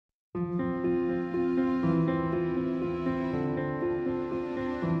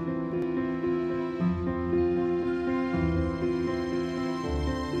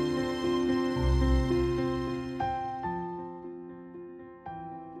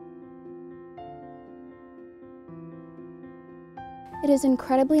It is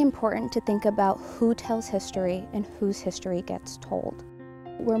incredibly important to think about who tells history and whose history gets told.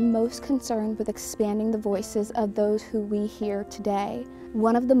 We're most concerned with expanding the voices of those who we hear today.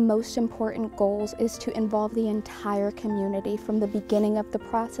 One of the most important goals is to involve the entire community from the beginning of the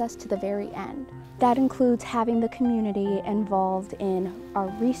process to the very end. That includes having the community involved in our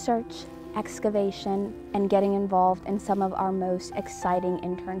research, excavation, and getting involved in some of our most exciting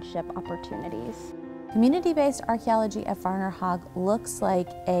internship opportunities. Community-based archaeology at Varner-Hogg looks like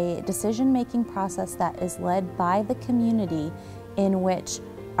a decision-making process that is led by the community, in which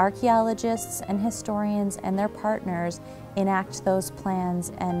archaeologists and historians and their partners enact those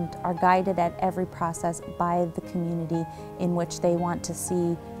plans and are guided at every process by the community, in which they want to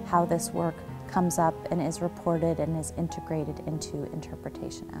see how this work comes up and is reported and is integrated into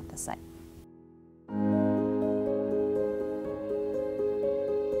interpretation at the site.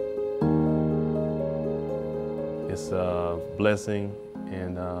 It's a blessing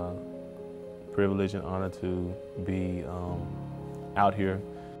and a privilege and honor to be out here.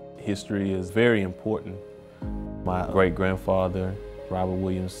 History is very important. My great-grandfather, Robert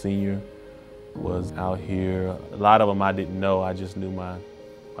Williams Sr., was out here. A lot of them I didn't know, I just knew my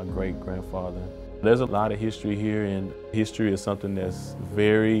great-grandfather. There's a lot of history here, and history is something that's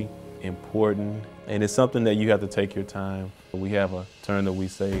very important, and it's something that you have to take your time. We have a term that we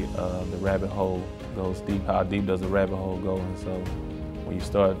say, the rabbit hole goes deep. How deep does the rabbit hole go? And so when you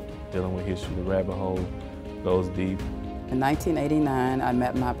start dealing with history, the rabbit hole goes deep. In 1989, I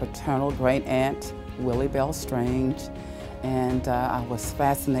met my paternal great-aunt, Willie Bell Strange, and I was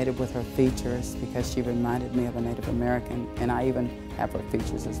fascinated with her features because she reminded me of a Native American, and I even have her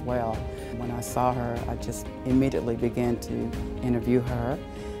features as well. When I saw her, I just immediately began to interview her,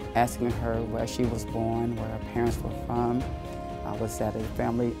 asking her where she was born, where her parents were from. I was at a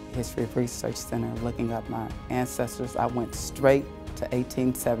Family History Research Center looking up my ancestors. I went straight to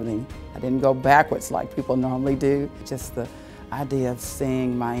 1870. I didn't go backwards like people normally do. Just the idea of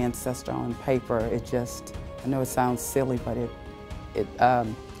seeing my ancestor on paper, it just, I know it sounds silly, but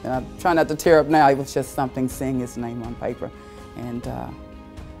and I'm trying not to tear up now, it was just something seeing his name on paper. And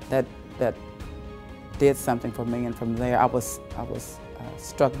that did something for me, and from there I was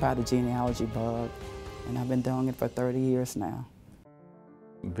struck by the genealogy bug, and I've been doing it for 30 years now.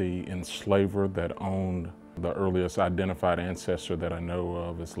 The enslaver that owned the earliest identified ancestor that I know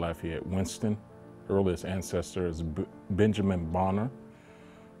of is Lafayette Winston. Earliest ancestor is Benjamin Bonner,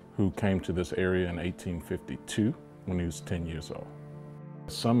 who came to this area in 1852 when he was 10 years old.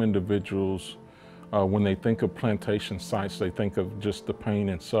 Some individuals, when they think of plantation sites, they think of just the pain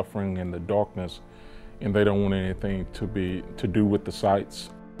and suffering and the darkness, and they don't want anything to do with the sites.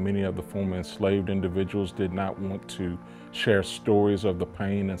 Many of the former enslaved individuals did not want to share stories of the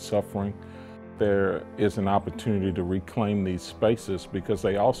pain and suffering. There is an opportunity to reclaim these spaces, because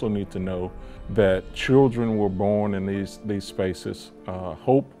they also need to know that children were born in these spaces.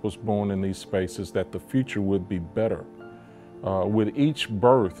 Hope was born in these spaces, that the future would be better. With each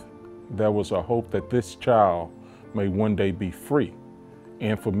birth, there was a hope that this child may one day be free.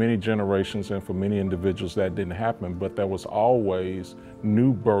 And for many generations and for many individuals that didn't happen, but there was always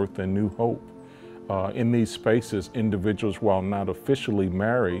new birth and new hope. In these spaces, individuals, while not officially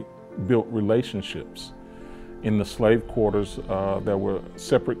married, built relationships. In the slave quarters, there were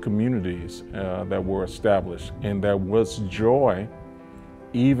separate communities that were established, and there was joy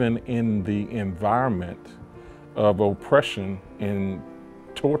even in the environment of oppression and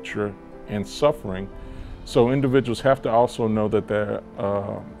torture and suffering. So individuals have to also know that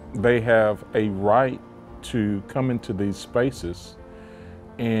they have a right to come into these spaces,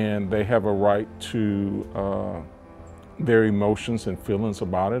 and they have a right to their emotions and feelings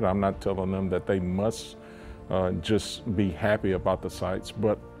about it. I'm not telling them that they must just be happy about the sites,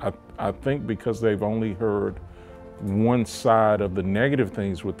 but I think because they've only heard one side of the negative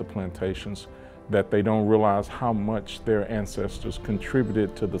things with the plantations, that they don't realize how much their ancestors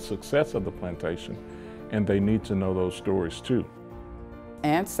contributed to the success of the plantation, and they need to know those stories too.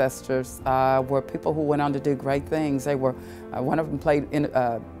 Ancestors were people who went on to do great things. They were, one of them played in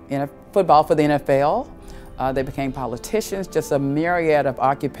football for the NFL. They became politicians, just a myriad of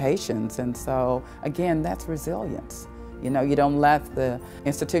occupations. And so, again, that's resilience. You know, you don't let the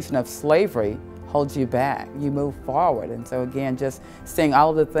institution of slavery hold you back. You move forward. And so, again, just seeing all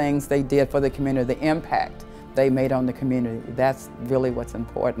of the things they did for the community, the impact they made on the community, that's really what's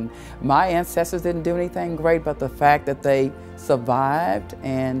important. My ancestors didn't do anything great, but the fact that they survived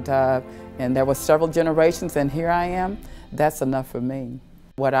and there were several generations, and here I am, that's enough for me.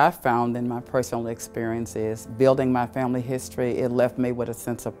 What I found in my personal experience is building my family history, it left me with a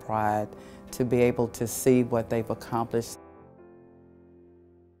sense of pride to be able to see what they've accomplished.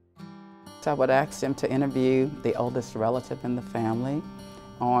 So I would ask them to interview the oldest relative in the family.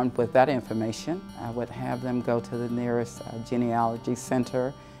 Armed with that information, I would have them go to the nearest genealogy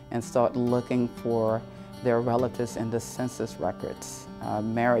center and start looking for their relatives in the census records,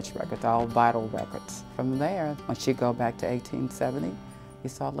 marriage records, all vital records. From there, once you go back to 1870, you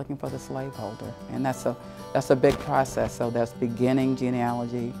start looking for the slaveholder. And that's a big process. So there's beginning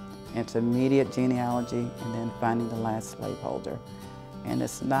genealogy, intermediate genealogy, and then finding the last slaveholder. And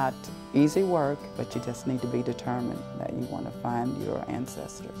it's not easy work, but you just need to be determined that you want to find your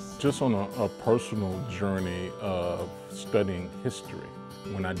ancestors. Just on a personal journey of studying history,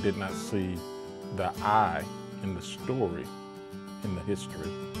 when I did not see the I in the story, in the history,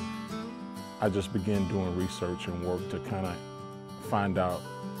 I just began doing research and work to kind of find out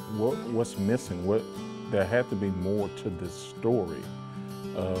what's missing. There had to be more to this story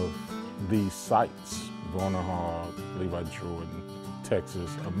of these sites, Varner-Hogg, Levi Jordan,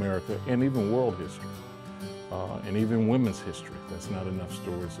 Texas, America, and even world history, and even women's history. That's not enough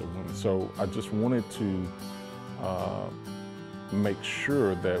stories of women. So I just wanted to make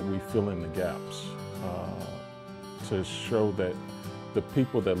sure that we fill in the gaps, to show that the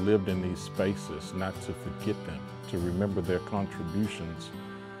people that lived in these spaces, not to forget them, to remember their contributions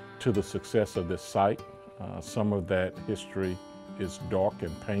to the success of this site. Some of that history is dark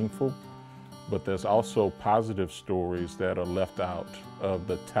and painful, but there's also positive stories that are left out of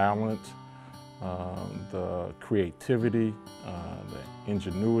the talent, the creativity, the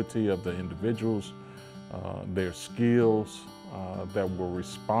ingenuity of the individuals, their skills that were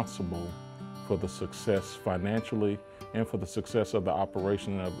responsible for the success financially and for the success of the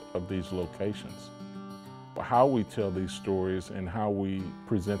operation of these locations. How we tell these stories and how we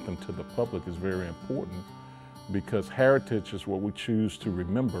present them to the public is very important, because heritage is what we choose to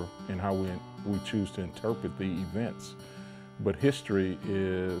remember and how we choose to interpret the events. But history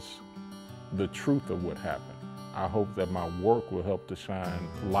is the truth of what happened. I hope that my work will help to shine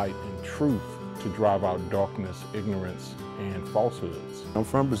light and truth to drive out darkness, ignorance, and falsehoods. I'm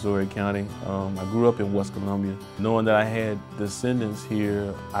from Brazoria County. I grew up in West Columbia. Knowing that I had descendants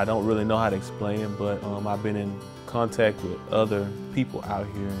here, I don't really know how to explain it, but I've been in contact with other people out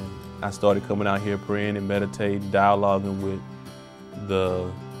here, and I started coming out here praying and meditating, dialoguing with the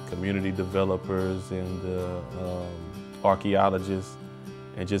community developers and the archaeologists,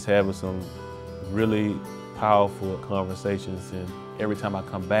 and just having some really powerful conversations. And every time I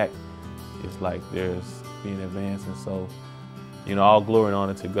come back, it's like there's being advanced. And so, you know, all glory and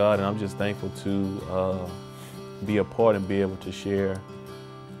honor to God, and I'm just thankful to be a part and be able to share,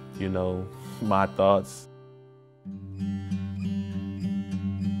 you know, my thoughts.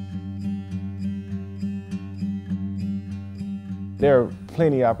 There are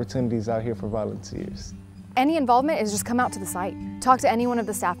plenty of opportunities out here for volunteers. Any involvement is just come out to the site. Talk to any one of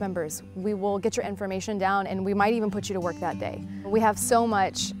the staff members. We will get your information down, and we might even put you to work that day. We have so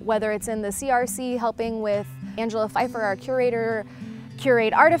much, whether it's in the CRC helping with Angela Pfeiffer, our curator,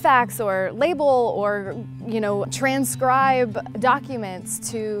 curate artifacts or label or, you know, transcribe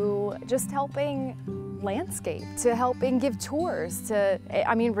documents, to just helping landscape, to helping give tours, to,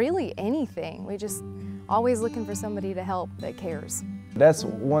 I mean, really anything. We just always looking for somebody to help that cares. That's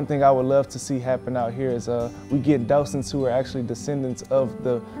one thing I would love to see happen out here is we get docents who are actually descendants of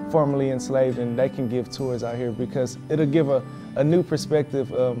the formerly enslaved, and they can give tours out here, because it'll give a new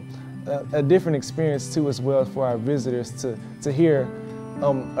perspective, a different experience too as well for our visitors to hear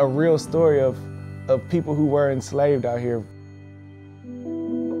a real story of people who were enslaved out here.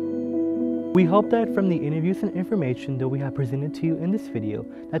 We hope that from the interviews and information that we have presented to you in this video,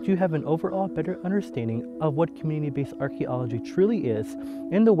 that you have an overall better understanding of what community-based archaeology truly is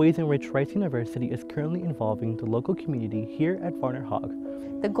and the ways in which Rice University is currently involving the local community here at Varner-Hogg.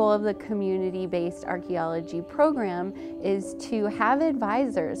 The goal of the community-based archaeology program is to have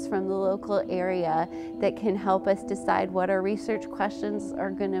advisors from the local area that can help us decide what our research questions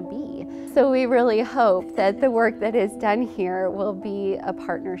are going to be. So we really hope that the work that is done here will be a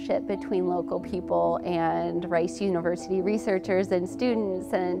partnership between local people and Rice University researchers and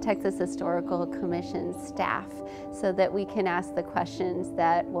students and Texas Historical Commission staff, so that we can ask the questions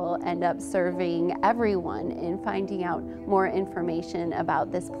that will end up serving everyone in finding out more information about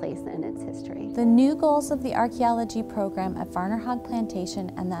this place and its history. The new goals of the archaeology program at Varner-Hogg Plantation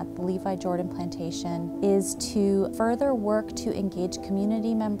and at the Levi Jordan Plantation is to further work to engage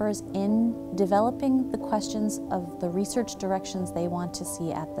community members in developing the questions of the research directions they want to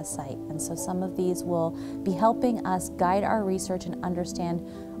see at the site. And so some of these will be helping us guide our research and understand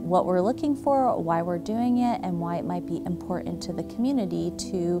what we're looking for, why we're doing it, and why it might be important to the community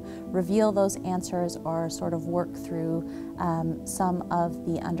to reveal those answers or sort of work through some of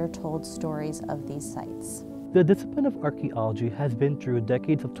the undertold stories of these sites. The discipline of archaeology has been through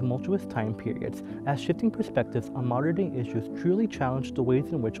decades of tumultuous time periods, as shifting perspectives on modern-day issues truly challenge the ways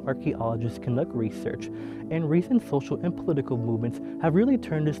in which archaeologists conduct research, and recent social and political movements have really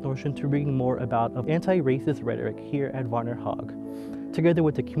turned this notion to bring more about of anti-racist rhetoric here at Varner-Hogg. Together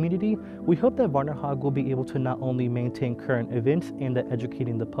with the community, we hope that Varner-Hogg will be able to not only maintain current events and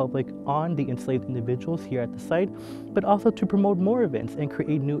educating the public on the enslaved individuals here at the site, but also to promote more events and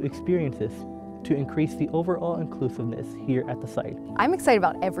create new experiences to increase the overall inclusiveness here at the site. I'm excited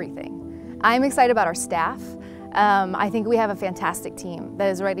about everything. I'm excited about our staff. I think we have a fantastic team that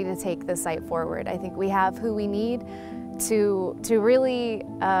is ready to take the site forward. I think we have who we need to really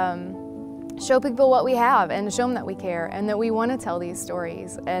show people what we have and show them that we care and that we want to tell these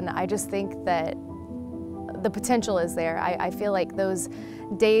stories. And I just think that the potential is there. I feel like those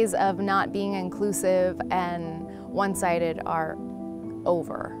days of not being inclusive and one-sided are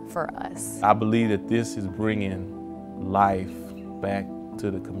over for us. I believe that this is bringing life back to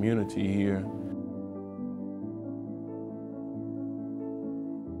the community here